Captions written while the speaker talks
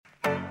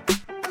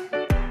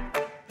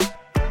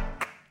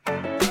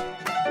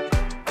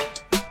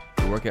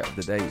workout of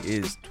the day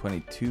is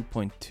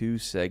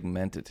 22.2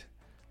 segmented.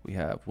 We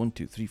have 1,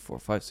 2, 3, 4,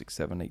 5, 6,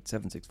 7, 8,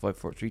 7, 6, 5,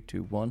 4, 3,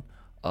 2, 1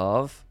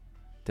 of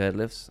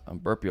deadlifts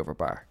and burpee over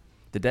bar.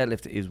 The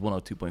deadlift is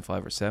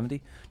 102.5 or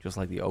 70, just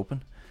like the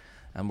open.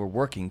 And we're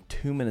working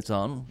 2 minutes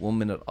on, 1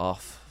 minute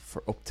off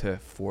for up to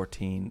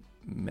 14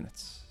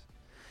 minutes.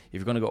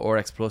 If you're going to go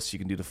RX Plus, you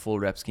can do the full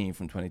rep scheme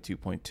from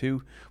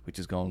 22.2, which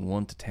is going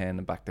 1 to 10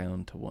 and back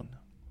down to 1.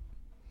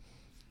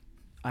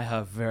 I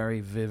have very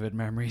vivid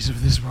memories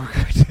of this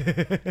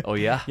workout. Oh,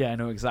 yeah? Yeah, I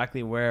know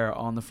exactly where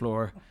on the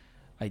floor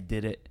I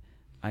did it.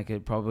 I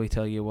could probably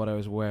tell you what I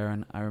was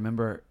wearing. I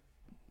remember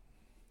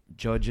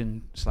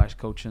judging /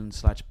 coaching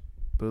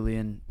 /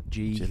 bullying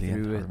G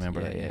Gillian, through I it.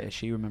 remember that, Yeah,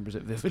 she remembers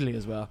it vividly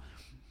as well.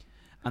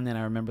 And then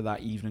I remember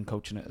that evening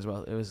coaching it as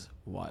well. It was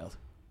wild.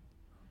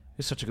 It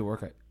was such a good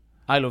workout.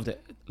 I loved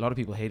it. A lot of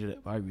people hated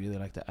it, but I really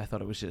liked it. I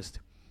thought it was just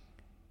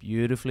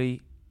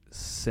beautifully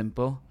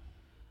simple,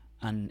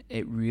 and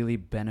it really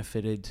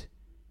benefited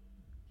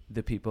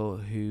the people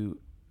who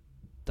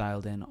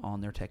dialed in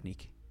on their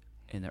technique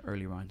in the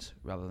early rounds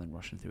rather than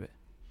rushing through it.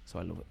 So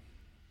I love it.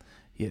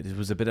 Yeah, there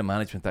was a bit of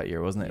management that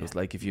year, wasn't it? Yeah, It was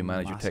like if you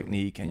manage your massively.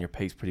 technique and your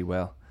pace pretty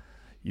well,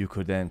 you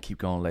could then keep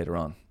going later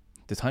on.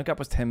 The time gap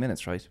was 10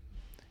 minutes, right?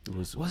 It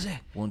was it?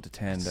 1 to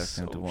 10, It's that's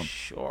down to 1.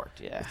 short,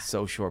 yeah. It's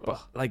so short,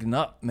 but like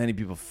not many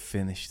people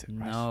finished it,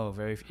 right? No,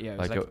 yeah. It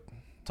was Like, like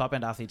top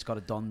end athletes got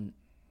it done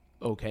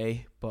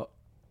okay, but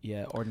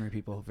yeah, ordinary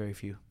people, very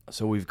few.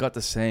 so we've got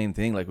the same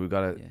thing. Like we've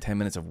got 10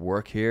 minutes of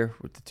work here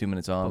with the 2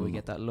 minutes on. But we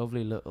get that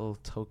lovely little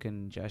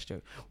token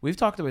gesture. We've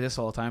talked about this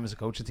all the time as a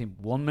coaching team.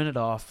 1 minute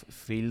off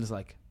feels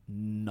like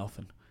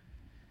nothing.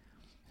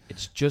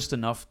 It's just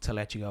enough to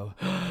let you go.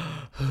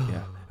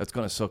 Yeah, that's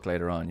going to suck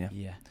later on, yeah.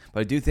 Yeah.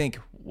 But I do think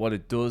what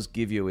it does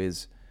give you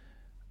is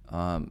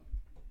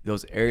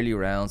those early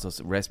rounds,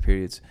 those rest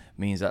periods,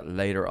 means that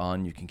later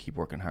on you can keep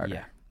working harder.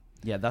 Yeah.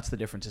 Yeah, that's the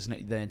difference, isn't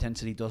it? The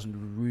intensity doesn't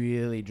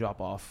really drop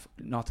off,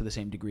 not to the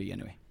same degree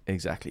anyway.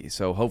 Exactly.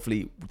 So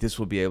hopefully this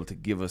will be able to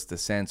give us the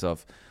sense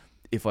of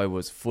if I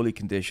was fully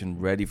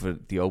conditioned, ready for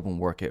the open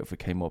workout, if it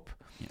came up,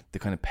 the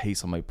kind of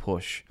pace on my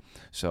push.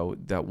 So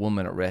that 1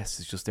 minute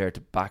rest is just there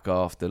to back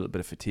off the little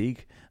bit of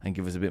fatigue and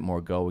give us a bit more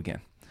go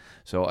again.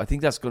 So I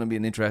think that's going to be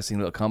an interesting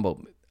little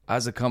combo.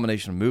 As a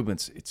combination of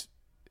movements, it's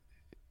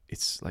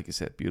like I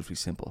said, beautifully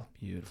simple.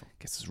 Beautiful.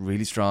 Gets us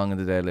really strong in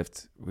the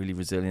deadlift, really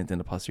resilient in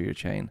the posterior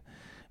chain,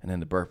 and then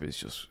the burpees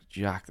just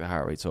jack the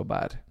heart rate so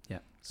bad. Yeah,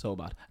 so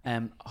bad.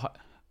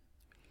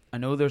 I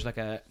know there's like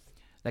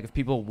if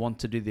people want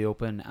to do the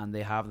open and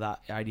they have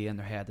that idea in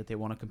their head that they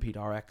want to compete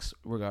RX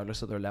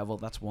regardless of their level,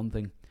 that's one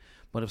thing.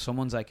 But if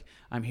someone's like,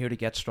 I'm here to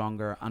get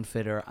stronger and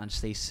fitter and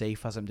stay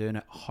safe as I'm doing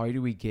it, how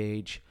do we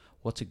gauge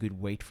what's a good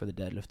weight for the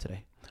deadlift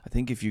today? I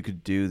think if you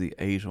could do the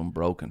 8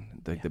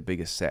 unbroken, the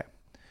biggest set,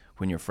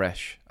 when you're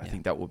fresh, I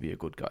think that would be a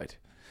good guide.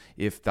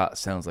 If that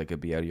sounds like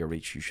it'd be out of your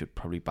reach, you should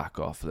probably back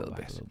off a little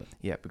bit.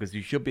 Yeah, because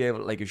you should be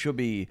able, like, it should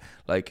be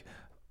like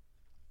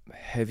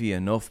heavy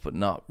enough, but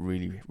not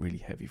really, really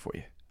heavy for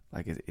you.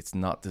 Like it's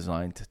not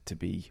designed to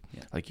be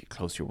like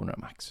close to your 1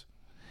 rep max.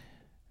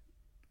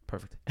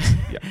 Perfect.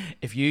 Yeah.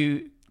 If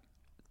you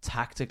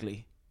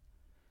tactically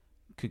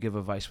could give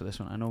advice for this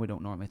one, I know we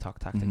don't normally talk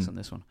tactics on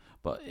this one,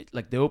 but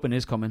like the open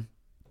is coming,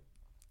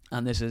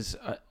 and this is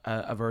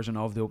a version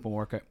of the open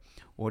workout.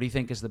 What do you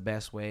think is the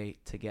best way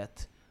to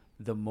get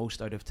the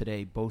most out of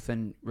today, both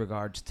in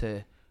regards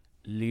to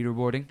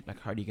leaderboarding,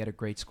 like how do you get a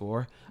great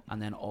score,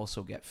 and then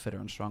also get fitter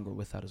and stronger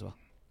with that as well?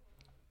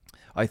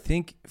 I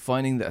think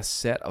finding a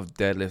set of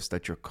deadlifts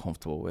that you're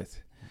comfortable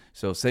with.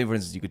 So say, for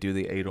instance, you could do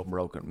the 8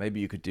 unbroken. Maybe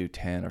you could do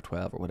 10 or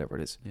 12 or whatever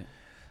it is.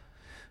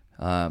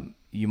 Yeah.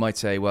 You might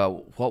say,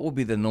 well, what would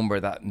be the number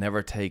that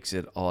never takes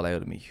it all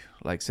out of me?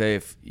 Like, say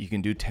if you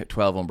can do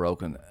 12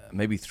 unbroken,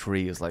 maybe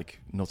 3 is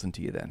like nothing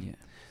to you then. Yeah.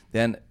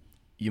 Then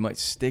you might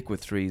stick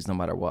with 3s no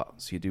matter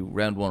what. So you do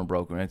round 1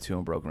 unbroken, round 2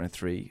 unbroken, round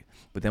 3.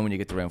 But then when you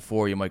get to round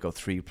 4, you might go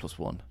 3 plus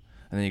 1.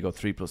 And then you go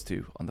 3 plus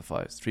 2 on the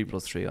 5s, 3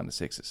 plus 3 on the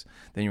 6s.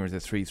 Then you're into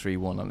 3, 3,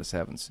 1 on the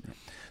 7s. Yeah.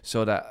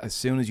 So that as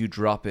soon as you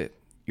drop it,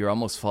 you're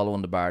almost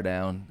following the bar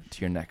down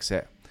to your next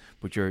set.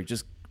 But you're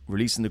just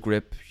releasing the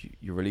grip,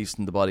 you're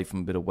releasing the body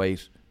from a bit of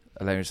weight,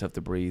 allowing yourself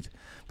to breathe.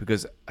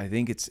 Because I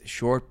think it's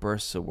short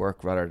bursts of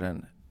work rather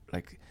than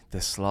like the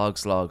slog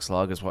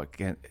is what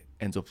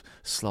ends up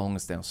slowing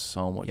us down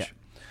so much. Yeah.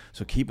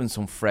 So keeping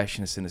some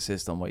freshness in the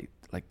system,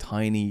 like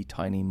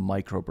tiny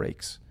micro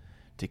breaks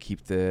to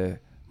keep the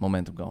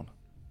momentum going.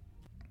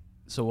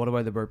 So what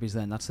about the burpees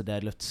then? That's the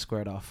deadlift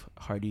squared off.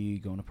 How do you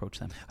go and approach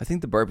them? I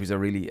think the burpees are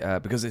really,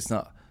 because it's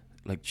not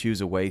like choose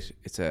a weight,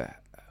 it's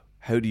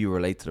how do you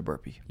relate to the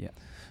burpee? Yeah.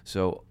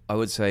 So I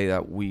would say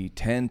that we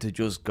tend to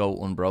just go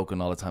unbroken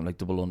all the time, like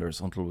double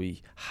unders, until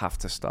we have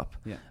to stop.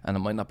 Yeah. And it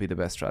might not be the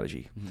best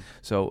strategy. Mm-hmm.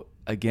 So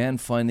again,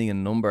 finding a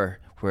number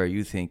where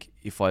you think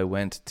if I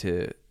went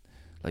to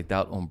like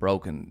that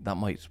unbroken, that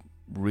might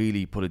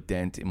really put a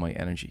dent in my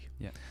energy.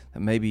 Yeah.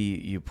 And maybe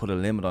you put a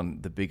limit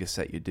on the biggest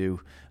set you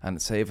do,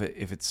 and say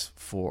if it's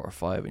 4 or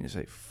 5 and you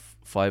say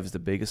 5 is the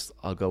biggest,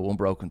 I'll go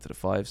unbroken to the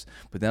 5s,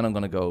 but then I'm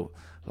going to go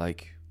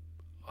like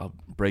I'll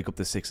break up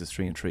the 6s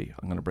 3 and 3.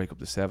 I'm going to break up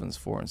the 7s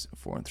 4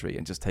 and 3,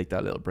 and just take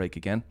that little break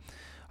again.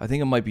 I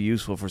think it might be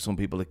useful for some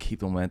people to keep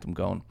the momentum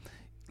going.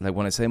 Like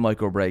when I say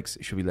micro breaks,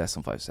 it should be less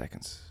than 5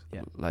 seconds.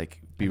 Yeah. Like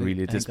be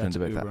really disciplined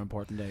about that. Super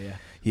important there, yeah.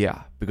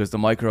 Yeah, because the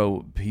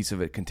micro piece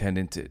of it can turn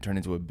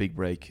into a big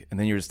break, and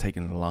then you're just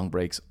taking long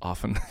breaks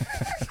often.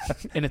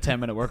 In a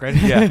 10-minute workout.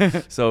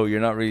 Yeah. So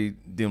you're not really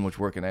doing much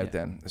working out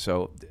then.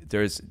 So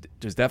there's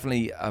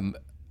definitely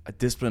a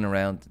discipline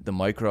around the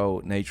micro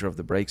nature of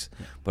the breaks,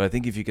 but I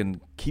think if you can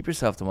keep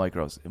yourself to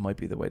micros, it might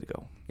be the way to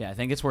go. Yeah, I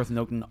think it's worth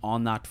noting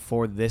on that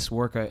for this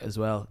workout as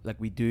well. Like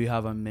we do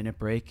have a minute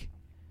break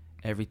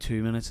every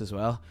 2 minutes as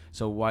well.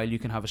 So while you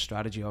can have a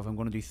strategy of I'm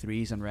going to do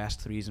 3s and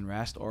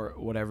rest, or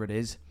whatever it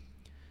is,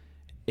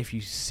 if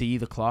you see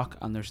the clock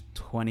and there's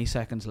 20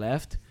 seconds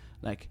left,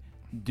 like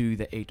do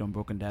the 8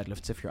 unbroken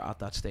deadlifts if you're at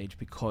that stage,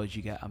 because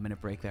you get a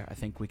minute break there. I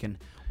think we can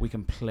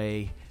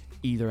play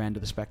either end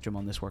of the spectrum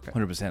on this workout.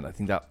 100%. I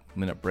think that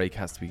minute break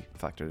has to be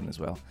factored in as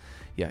well.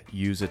 Yeah,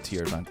 use it to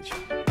your advantage.